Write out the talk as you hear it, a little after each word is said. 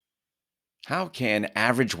How can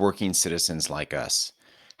average working citizens like us,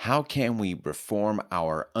 how can we reform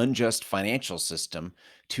our unjust financial system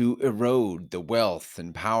to erode the wealth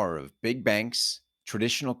and power of big banks,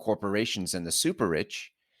 traditional corporations, and the super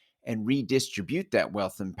rich, and redistribute that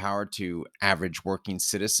wealth and power to average working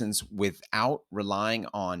citizens without relying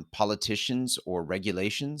on politicians or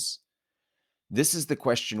regulations? This is the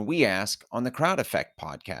question we ask on the Crowd Effect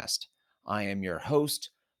podcast. I am your host,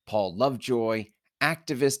 Paul Lovejoy,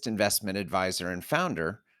 activist, investment advisor, and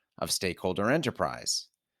founder of Stakeholder Enterprise.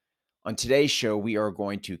 On today's show, we are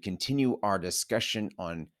going to continue our discussion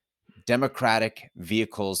on democratic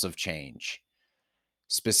vehicles of change.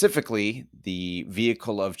 Specifically, the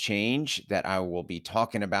vehicle of change that I will be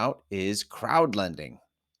talking about is crowd lending.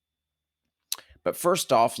 But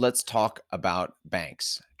first off, let's talk about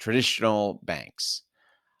banks, traditional banks.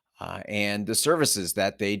 And the services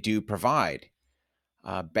that they do provide.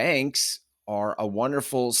 Banks are a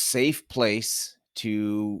wonderful, safe place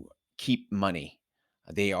to keep money.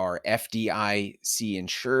 They are FDIC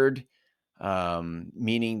insured,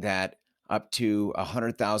 meaning that up to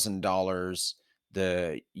 $100,000,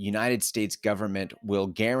 the United States government will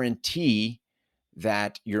guarantee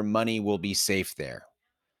that your money will be safe there.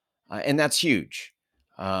 And that's huge,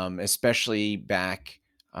 especially back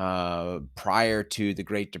prior to the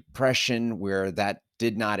Great Depression, where that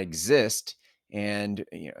did not exist, and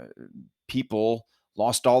people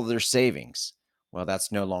lost all of their savings. Well,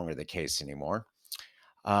 that's no longer the case anymore.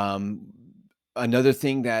 Um, Another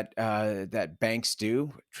thing that banks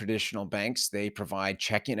do, traditional banks, they provide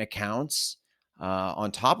checking accounts on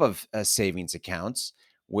top of savings accounts,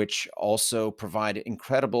 which also provide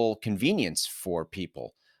incredible convenience for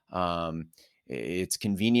people. Um, it's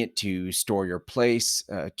convenient to store your place,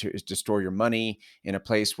 to store your money in a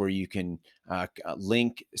place where you can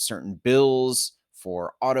link certain bills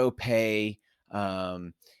for auto pay.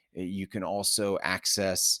 You can also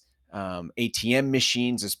access ATM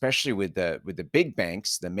machines, especially with the big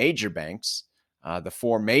banks, the major banks, the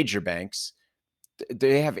four major banks.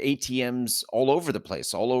 They have ATMs all over the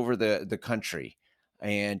place, all over the country,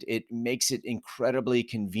 and it makes it incredibly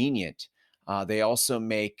convenient. They also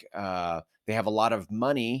they have a lot of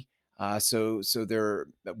money, so their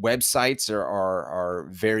websites are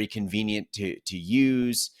very convenient to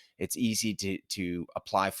use. It's easy to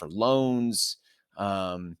apply for loans,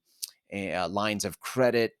 um, lines of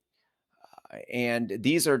credit, and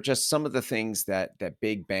these are just some of the things that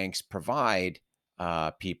big banks provide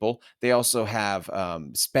people. They also have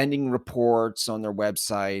spending reports on their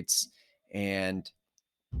websites and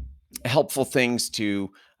helpful things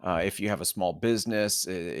to if you have a small business.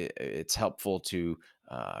 It's helpful to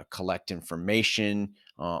collect information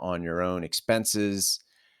on your own expenses.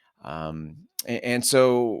 And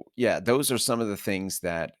so, yeah, those are some of the things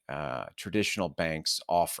that traditional banks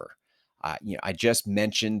offer. I just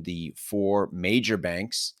mentioned the four major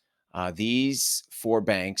banks. These four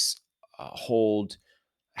banks hold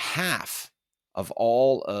half of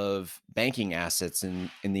all of banking assets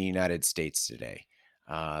in the United States today.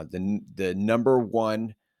 The number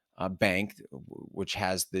one bank, which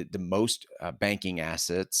has the most banking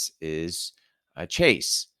assets, is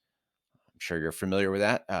Chase. I'm sure you're familiar with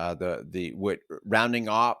that. The what rounding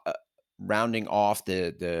off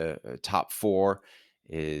the top four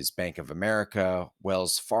is Bank of America,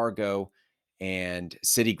 Wells Fargo, and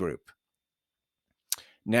Citigroup.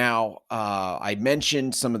 Now, I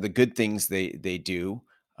mentioned some of the good things they do,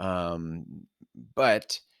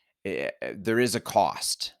 but there is a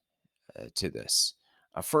cost to this.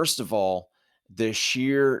 First of all, the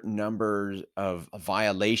sheer number of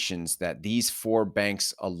violations that these four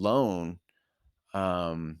banks alone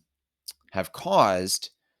um, have caused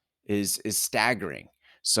is staggering.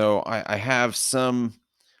 So I have some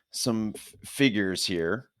figures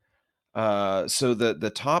here. So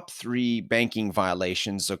the top three banking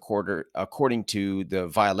violations, according to the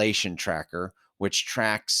violation tracker, which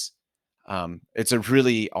tracks. It's a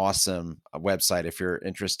really awesome website if you're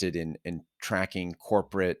interested in tracking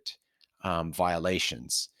corporate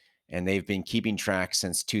violations. And they've been keeping track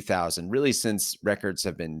since 2000, really since records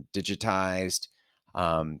have been digitized.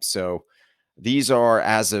 So these are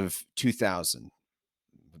as of 2000,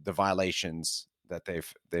 the violations that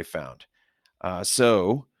they've found.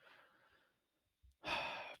 So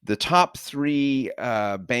the top three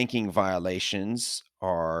banking violations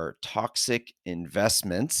are toxic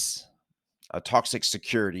investments, toxic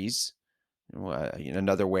securities,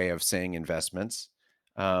 another way of saying investments,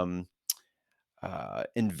 um,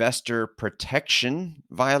 investor protection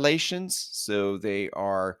violations. So they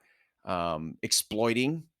are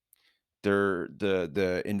exploiting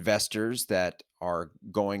the investors that are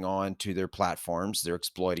going on to their platforms. They're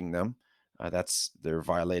exploiting them. They're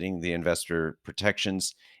violating the investor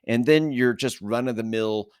protections. And then you're just run of the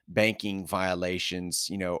mill banking violations,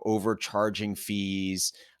 overcharging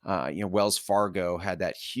fees. Wells Fargo had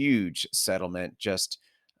that huge settlement just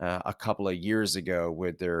a couple of years ago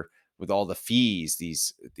with all the fees,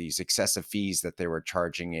 these excessive fees that they were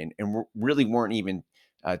charging, really weren't even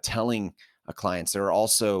telling clients. They're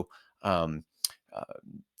also um, uh,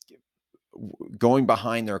 going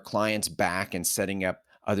behind their clients' back and setting up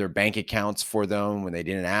other bank accounts for them when they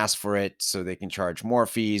didn't ask for it so they can charge more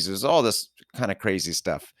fees. There's all this kind of crazy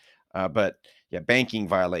stuff. But yeah, banking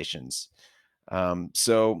violations.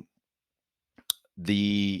 So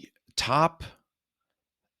the top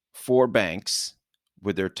four banks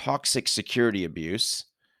with their toxic security abuse,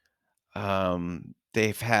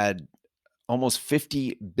 they've had almost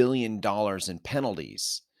 $50 billion in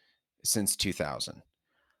penalties since 2000.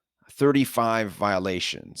 35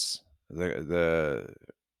 violations. The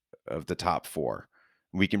of the top four.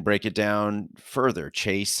 We can break it down further.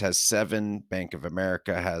 Chase has seven, Bank of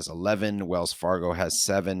America has 11, Wells Fargo has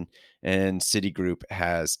seven, and Citigroup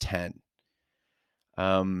has 10.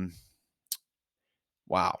 Um,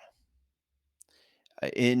 wow.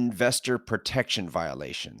 Investor protection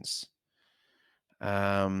violations.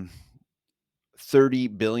 Um,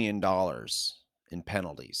 $30 billion in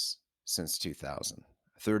penalties since 2000.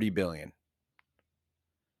 30 billion.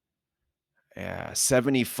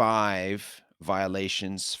 75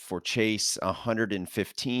 violations for Chase,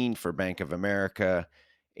 115 for Bank of America,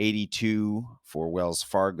 82 for Wells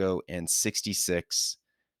Fargo, and 66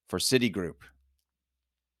 for Citigroup.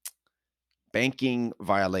 Banking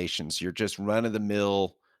violations, you're just run of the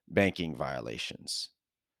mill banking violations.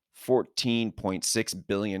 $14.6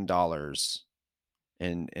 billion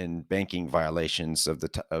in banking violations of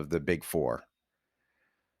the big four.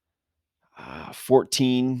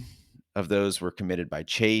 14 of those were committed by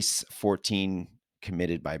Chase, 14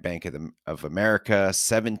 committed by Bank of America,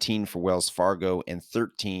 17 for Wells Fargo, and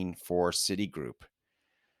 13 for Citigroup.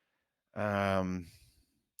 Um,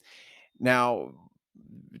 Now,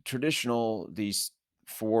 these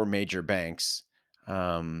four major banks,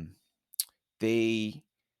 um, they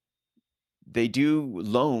they do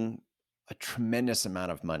loan a tremendous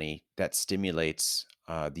amount of money that stimulates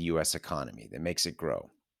the U.S. economy, that makes it grow.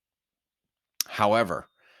 However,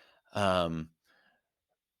 um,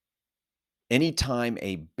 anytime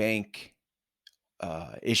a bank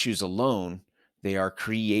issues a loan, they are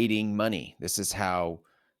creating money. This is how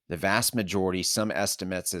the vast majority, some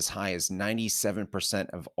estimates as high as 97%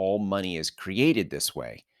 of all money is created this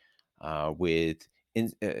way, with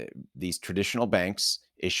these traditional banks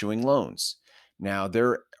issuing loans. Now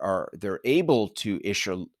they're able to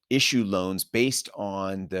issue loans based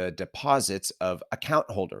on the deposits of account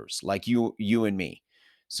holders like you and me.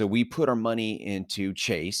 So we put our money into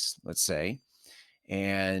Chase, let's say,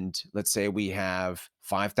 and let's say we have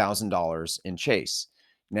 $5,000 in Chase.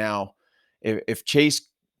 Now, if Chase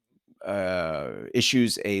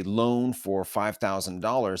issues a loan for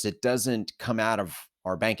 $5,000, it doesn't come out of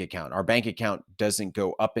our bank account. Our bank account doesn't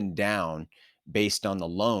go up and down based on the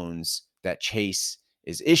loans that Chase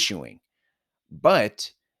is issuing. But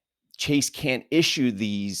Chase can't issue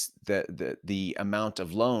the amount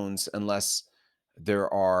of loans unless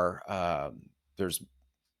there's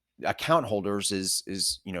account holders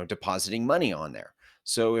is depositing money on there.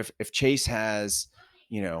 So if Chase has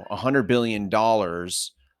 $100 billion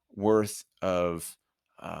worth of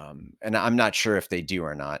and I'm not sure if they do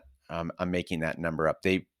or not. I'm making that number up.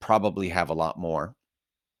 They probably have a lot more,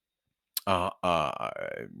 uh, uh,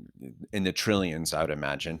 in the trillions, I would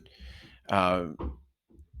imagine. Uh,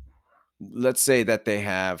 let's say that they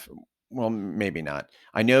have, well, maybe not.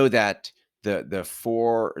 I know that the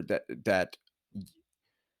four that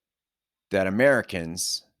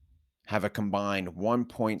Americans have a combined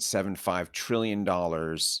 $1.75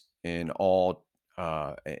 trillion in all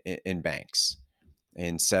in banks,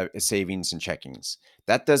 in savings and checkings.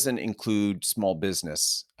 That doesn't include small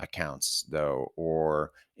business accounts, though,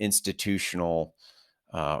 or institutional,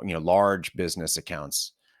 large business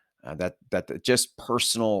accounts. That just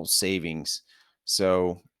personal savings.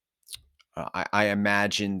 So I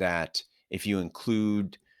imagine that if you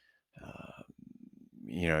include uh,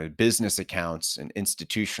 business accounts and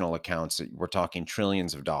institutional accounts, we're talking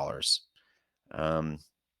trillions of dollars. Um,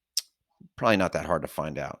 Probably not that hard to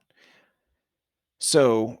find out.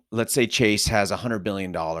 So let's say Chase has $100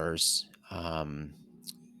 billion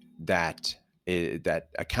that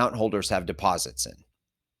account holders have deposits in.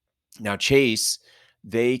 Now Chase,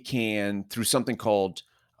 they can, through something called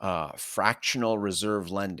fractional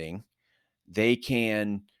reserve lending, they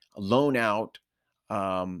can loan out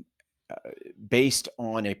um, based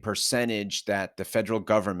on a percentage that the federal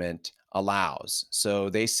government allows. So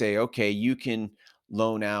they say, okay, you can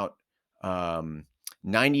loan out um,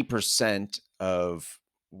 90% of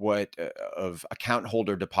of account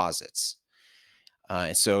holder deposits.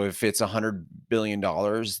 And so if it's $100 billion,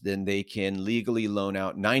 then they can legally loan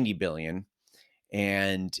out 90 billion,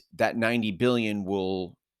 and that 90 billion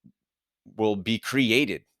will be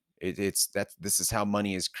created. It's that this is how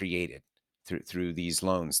money is created through these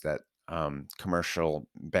loans that commercial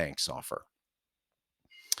banks offer.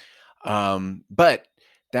 But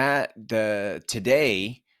that the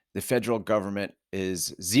today the federal government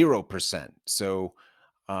is 0%. So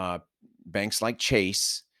uh, banks like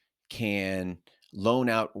Chase can loan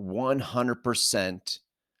out 100%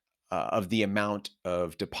 of the amount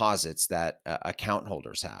of deposits that account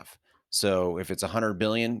holders have. So if it's 100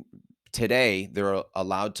 billion today, they're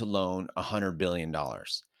allowed to loan $100 billion.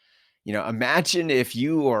 Imagine if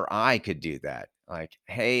you or I could do that. Like,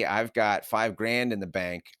 hey, I've got 5 grand in the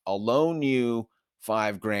bank. I'll loan you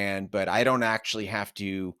 5 grand, but I don't actually have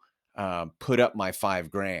to put up my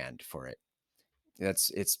 5 grand for it.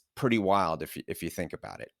 It's pretty wild if you think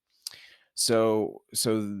about it. So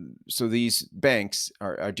these banks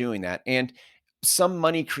are doing that, and some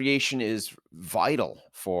money creation is vital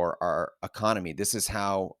for our economy. This is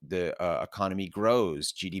how the economy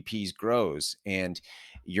grows, GDPs grows, and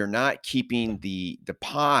you're not keeping the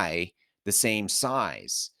pie the same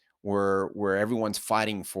size where everyone's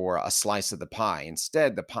fighting for a slice of the pie.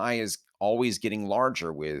 Instead, the pie is always getting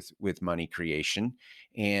larger with money creation,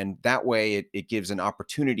 and that way it gives an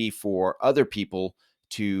opportunity for other people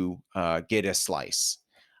to get a slice.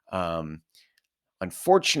 Um,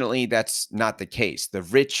 Unfortunately, that's not the case. The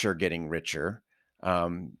rich are getting richer,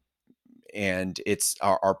 um, and it's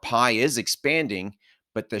our pie is expanding,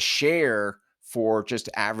 but the share for just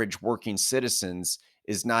average working citizens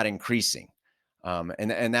is not increasing,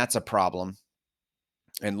 and that's a problem,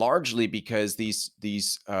 and largely because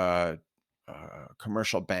these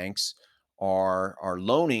commercial banks are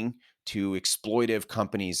loaning to exploitive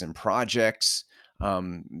companies and projects.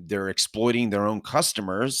 They're exploiting their own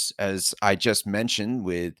customers, as I just mentioned,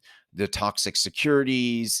 with the toxic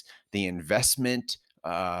securities, the investment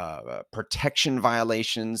protection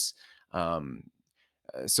violations. Um,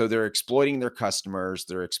 so they're exploiting their customers.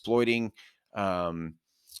 Um,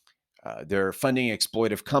 they're funding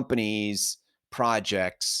exploitive companies,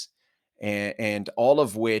 projects, and all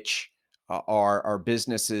of which are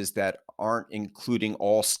businesses that aren't including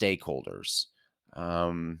all stakeholders.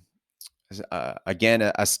 Um, Again,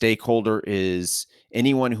 a stakeholder is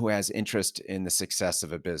anyone who has interest in the success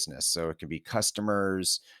of a business. So it can be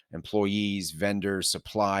customers, employees, vendors,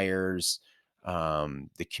 suppliers,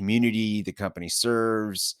 the community the company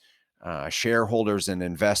serves, shareholders and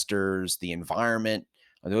investors, the environment.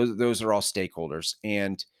 Those are all stakeholders,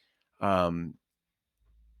 and um,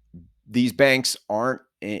 these banks aren't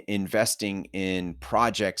investing in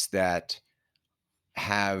projects that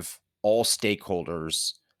have all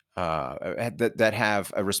stakeholders that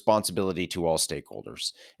have a responsibility to all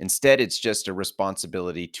stakeholders. Instead, it's just a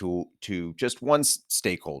responsibility to just one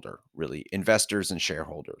stakeholder, really, investors and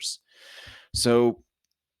shareholders. So,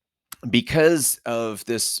 because of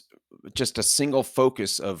this, just a single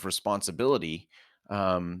focus of responsibility,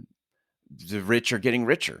 um, the rich are getting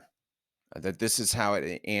richer. That this is how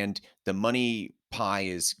it, and the money pie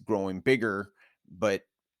is growing bigger, but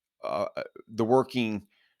the working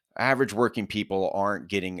average working people aren't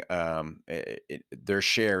getting their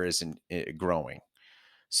share isn't growing.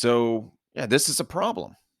 So yeah, this is a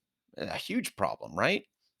problem, a huge problem, right?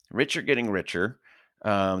 Rich are getting richer.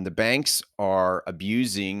 The banks are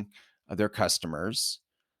abusing their customers,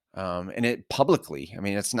 and it publicly. I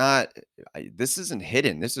mean, it's not. This isn't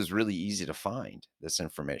hidden. This is really easy to find this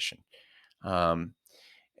information. Um,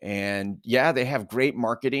 and yeah, they have great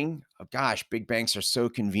marketing. Gosh, big banks are so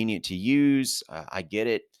convenient to use. I get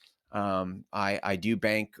it. I do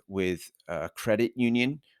bank with a credit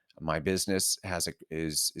union. My business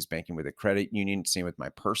is banking with a credit union. Same with my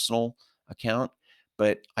personal account.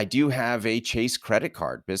 But I do have a Chase credit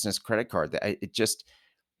card, business credit card. It just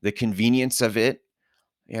the convenience of it.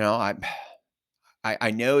 You know,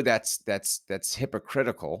 I know that's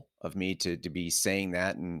hypocritical of me to be saying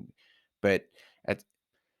that, and but at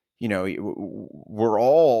we're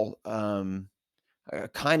all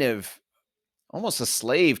kind of almost a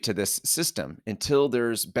slave to this system until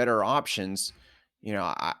there's better options.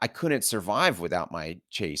 I couldn't survive without my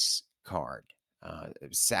Chase card.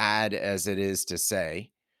 Sad as it is to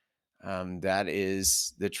say, that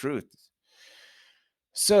is the truth.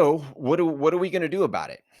 So, what are we going to do about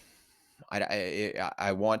it?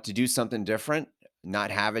 I want to do something different.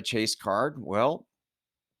 not have a Chase card? Well,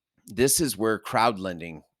 this is where crowd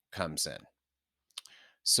lending comes in.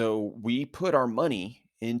 So we put our money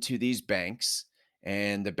into these banks,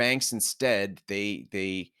 and the banks instead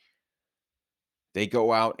they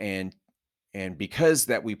go out and because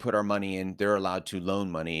that we put our money in, they're allowed to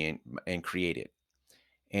loan money and create it.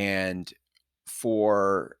 And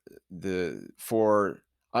for for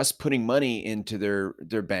us putting money into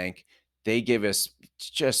their bank, they give us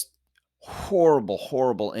just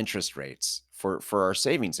horrible interest rates for our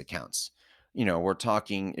savings accounts. We're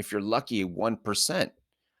talking, if you're lucky, 1%.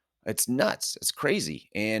 It's nuts. It's crazy.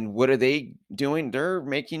 And what are they doing? They're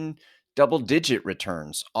making double digit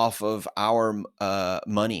returns off of our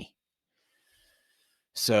money.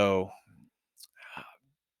 So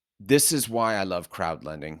this is why I love crowd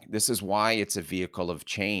lending. This is why it's a vehicle of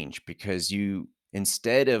change, because you,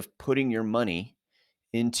 instead of putting your money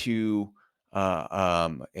into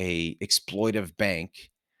a exploitive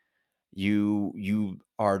bank, you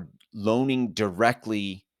are loaning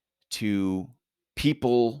directly to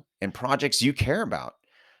people and projects you care about.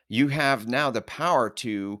 You have now the power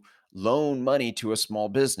to loan money to a small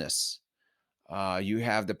business. You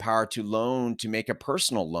have the power to loan, to make a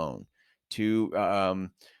personal loan, to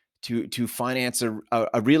to finance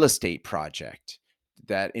a real estate project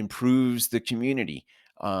that improves the community.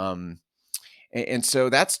 Um, and so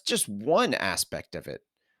that's just one aspect of it.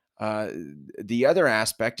 Uh, the other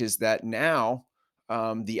aspect is that now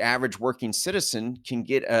the average working citizen can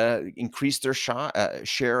get increase their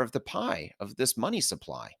share of the pie of this money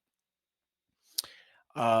supply.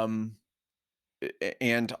 Um,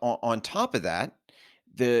 and on top of that,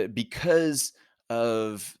 the because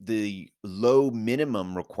of the low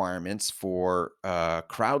minimum requirements for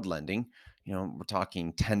crowd lending, we're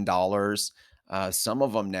talking $10. Some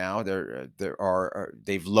of them now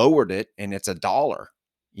they've lowered it, and it's $1.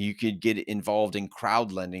 You could get involved in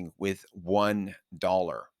crowd lending with $1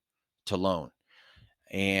 to loan.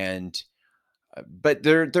 And but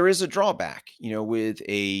there is a drawback. With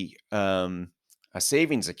a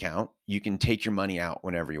savings account, you can take your money out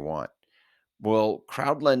whenever you want. Well,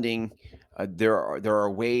 crowd lending, there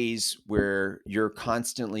are ways where you're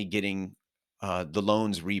constantly getting the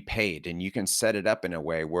loans repaid, and you can set it up in a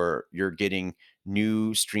way where you're getting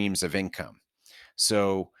new streams of income.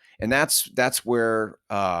 So, and that's where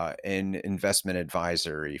an investment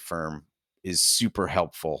advisory firm is super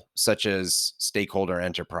helpful, such as Stakeholder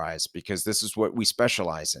Enterprise, because this is what we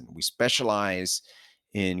specialize in. We specialize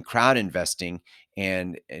in crowd investing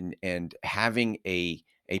and having a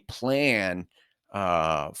plan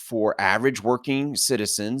for average working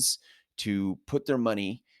citizens to put their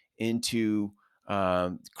money into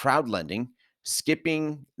crowd lending,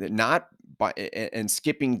 skipping not by and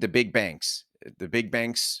skipping the big banks. The big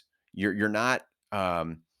banks, you're not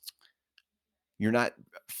um, you're not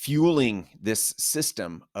fueling this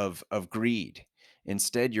system of greed.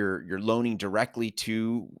 Instead, you're loaning directly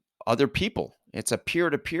to other people. It's a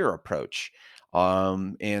peer-to-peer approach.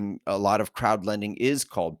 And a lot of crowd lending is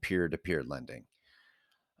called peer-to-peer lending.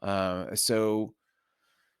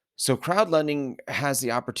 So crowd lending has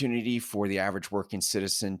the opportunity for the average working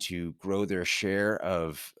citizen to grow their share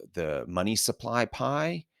of the money supply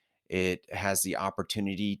pie. It has the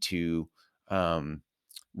opportunity to um,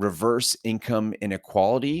 reverse income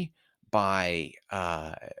inequality by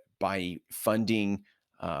by funding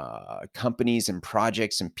companies and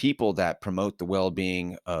projects and people that promote the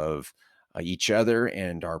well-being of each other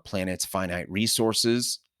and our planet's finite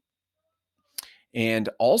resources. And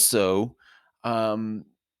also, um,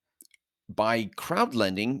 by crowd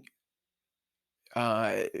lending,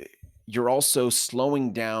 uh, you're also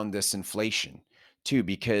slowing down this inflation too,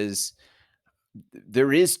 because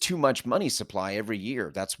there is too much money supply every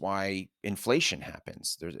year. That's why inflation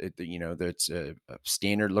happens. There's a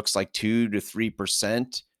standard looks like 2 to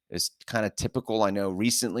 3% is kind of typical. I know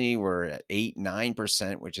recently we're at 8,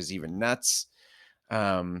 9%, which is even nuts.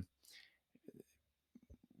 Um,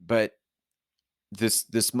 but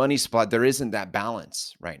this money supply, there isn't that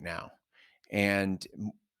balance right now. And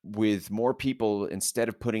with more people, instead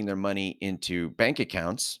of putting their money into bank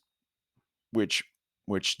accounts, which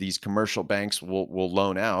these commercial banks will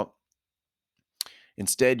loan out,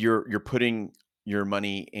 instead you're putting your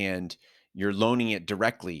money and you're loaning it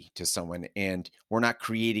directly to someone, and we're not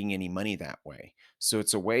creating any money that way. So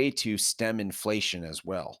it's a way to stem inflation as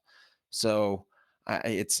well. So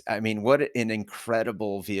I mean, what an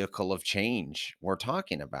incredible vehicle of change we're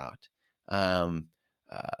talking about. Um,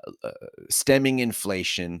 uh, uh, Stemming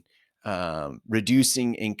inflation,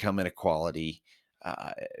 reducing income inequality,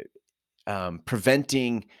 uh,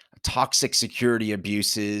 preventing toxic security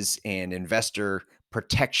abuses and investor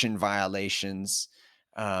protection violations,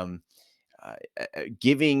 um,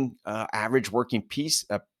 giving average working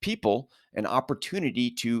people an opportunity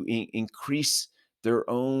to increase their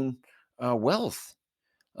own wealth.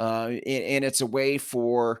 And it's a way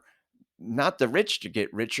for not the rich to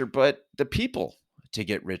get richer, but the people to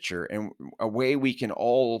get richer, and a way we can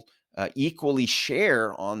all equally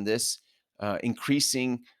share on this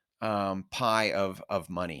increasing pie of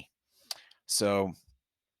money. So,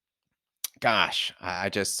 gosh, I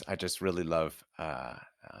just really love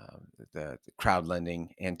the crowd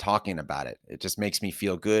lending and talking about it. It just makes me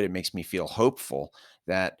feel good. It makes me feel hopeful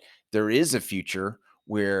that there is a future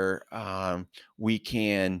where we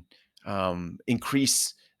can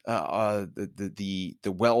increase the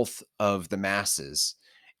wealth of the masses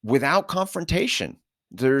without confrontation.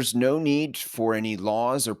 There's no need for any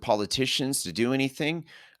laws or politicians to do anything.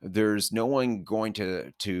 There's no one going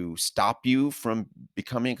to stop you from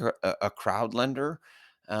becoming a crowd lender.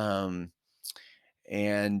 Um,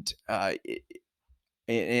 and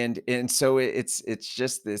so it's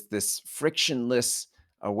just this frictionless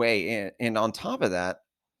way, and on top of that,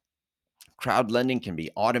 crowd lending can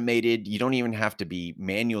be automated. You don't even have to be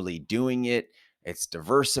manually doing it. It's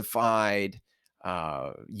diversified.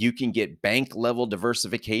 You can get bank level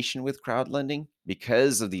diversification with crowd lending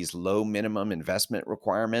because of these low minimum investment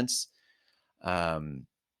requirements. Um,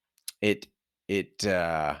 it it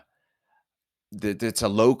it's a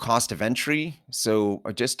low cost of entry, so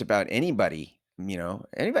just about anybody,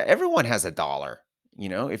 everyone has a dollar.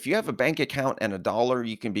 If you have a bank account and a dollar,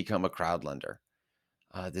 you can become a crowd lender.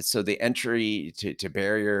 So the entry to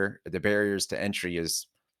barrier the barriers to entry is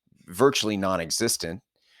virtually non-existent,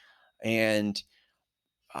 and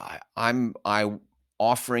I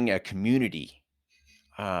offering a community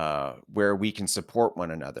where we can support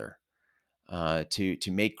one another to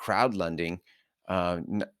make crowd lending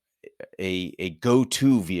a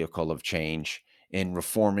go-to vehicle of change in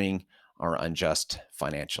reforming our unjust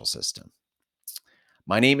financial system.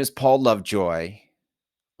 My name is Paul Lovejoy.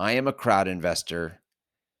 I am a crowd investor,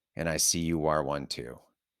 and I see you are one too.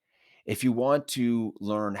 If you want to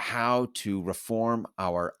learn how to reform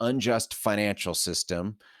our unjust financial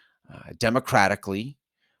system democratically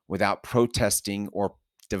without protesting or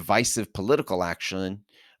divisive political action,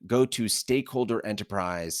 go to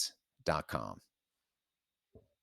stakeholderenterprise.com.